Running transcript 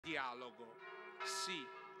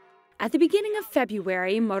At the beginning of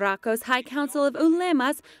February, Morocco's High Council of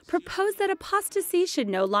Ulemas proposed that apostasy should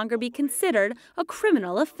no longer be considered a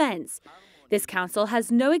criminal offense. This council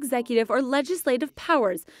has no executive or legislative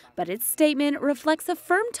powers, but its statement reflects a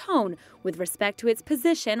firm tone with respect to its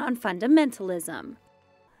position on fundamentalism.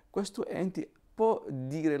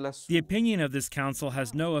 The opinion of this council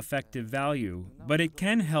has no effective value, but it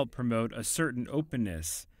can help promote a certain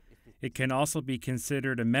openness. It can also be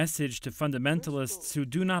considered a message to fundamentalists who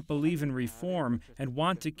do not believe in reform and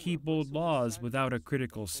want to keep old laws without a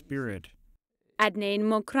critical spirit. Adnain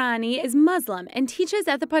Mokrani is Muslim and teaches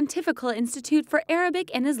at the Pontifical Institute for Arabic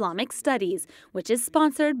and Islamic Studies, which is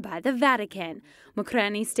sponsored by the Vatican.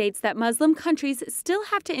 Mokrani states that Muslim countries still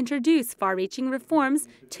have to introduce far-reaching reforms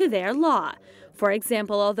to their law. For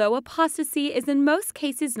example, although apostasy is in most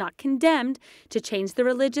cases not condemned, to change the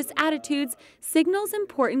religious attitudes signals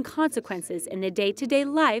important consequences in the day-to-day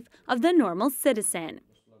life of the normal citizen.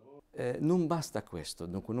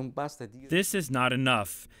 This is not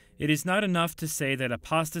enough. It is not enough to say that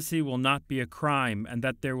apostasy will not be a crime and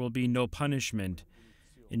that there will be no punishment.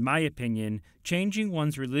 In my opinion, changing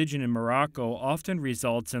one's religion in Morocco often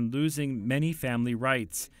results in losing many family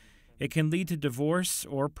rights. It can lead to divorce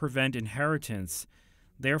or prevent inheritance.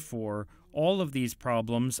 Therefore, all of these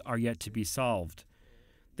problems are yet to be solved.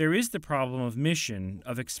 There is the problem of mission,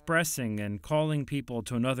 of expressing and calling people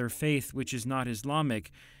to another faith which is not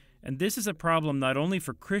Islamic, and this is a problem not only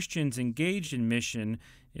for Christians engaged in mission,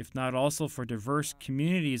 if not also for diverse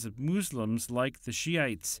communities of Muslims like the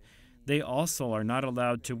Shiites. They also are not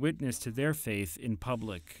allowed to witness to their faith in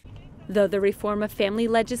public. Though the reform of family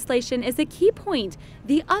legislation is a key point,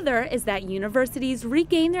 the other is that universities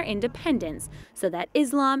regain their independence so that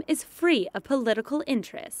Islam is free of political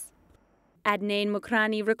interests. Adnain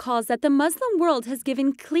Mokrani recalls that the Muslim world has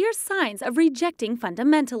given clear signs of rejecting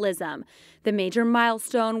fundamentalism. The major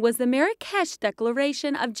milestone was the Marrakesh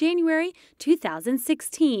Declaration of January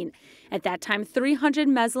 2016. At that time, 300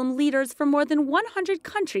 Muslim leaders from more than 100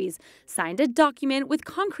 countries signed a document with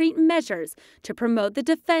concrete measures to promote the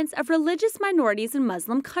defense of religious minorities in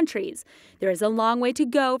Muslim countries. There is a long way to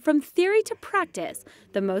go from theory to practice.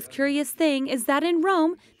 The most curious thing is that in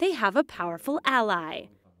Rome, they have a powerful ally.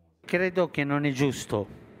 Credo che non è giusto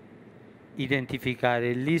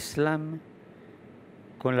identificare l'Islam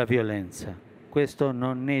con la violenza. Questo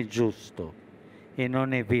non è giusto e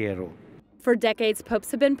non è vero. For decades,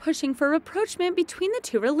 popes have been pushing for rapprochement between the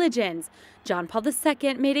two religions. John Paul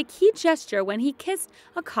II made a key gesture when he kissed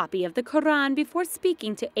a copy of the Quran before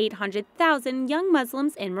speaking to 800,000 young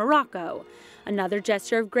Muslims in Morocco. Another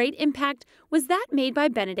gesture of great impact was that made by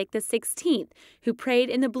Benedict XVI, who prayed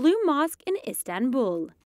in the Blue Mosque in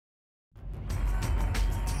Istanbul.